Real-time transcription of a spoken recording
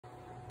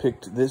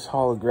Picked this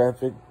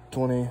holographic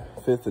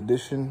 25th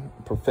edition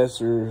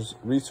Professor's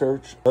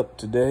Research up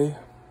today.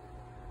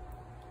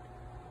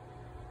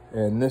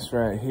 And this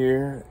right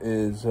here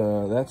is,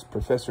 that's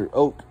Professor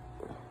Oak.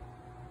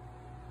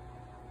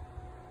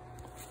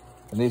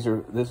 And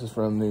this is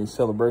from the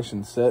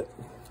Celebration set.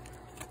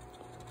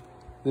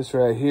 This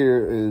right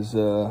here is,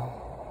 don't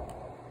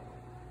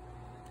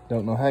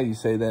know how you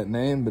say that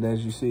name, but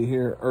as you see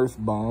here, Earth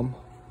Bomb,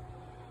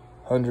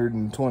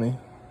 120.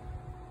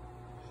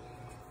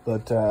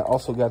 But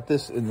also got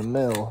this in the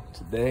mail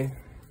today.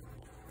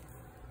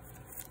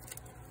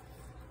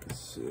 Let's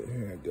see,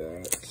 here I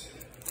got,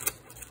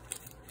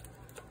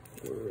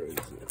 where is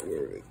it,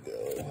 where'd it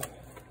go?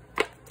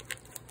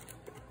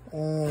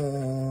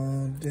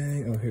 Oh,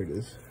 dang, oh, here it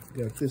is.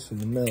 Got this in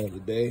the mail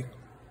today.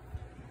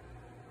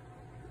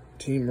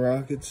 Team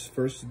Rocket's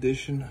first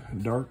edition,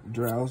 Dark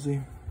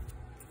Drowsy.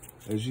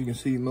 As you can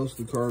see, most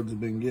of the cards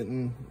I've been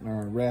getting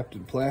are wrapped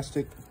in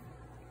plastic.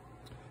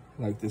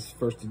 Like this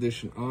first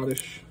edition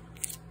Oddish,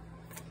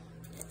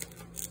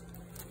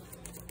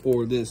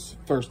 or this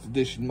first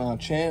edition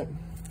Machamp,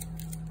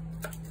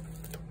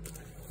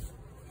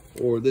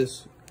 or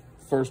this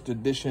first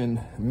edition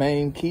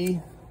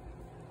Mankey,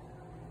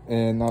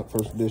 and not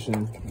first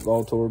edition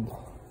Voltorb,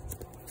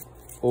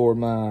 or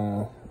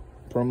my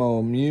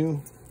promo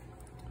Mew.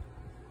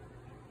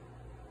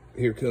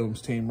 Here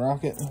comes Team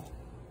Rocket,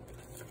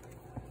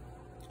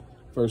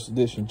 first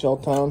edition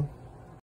Chalton.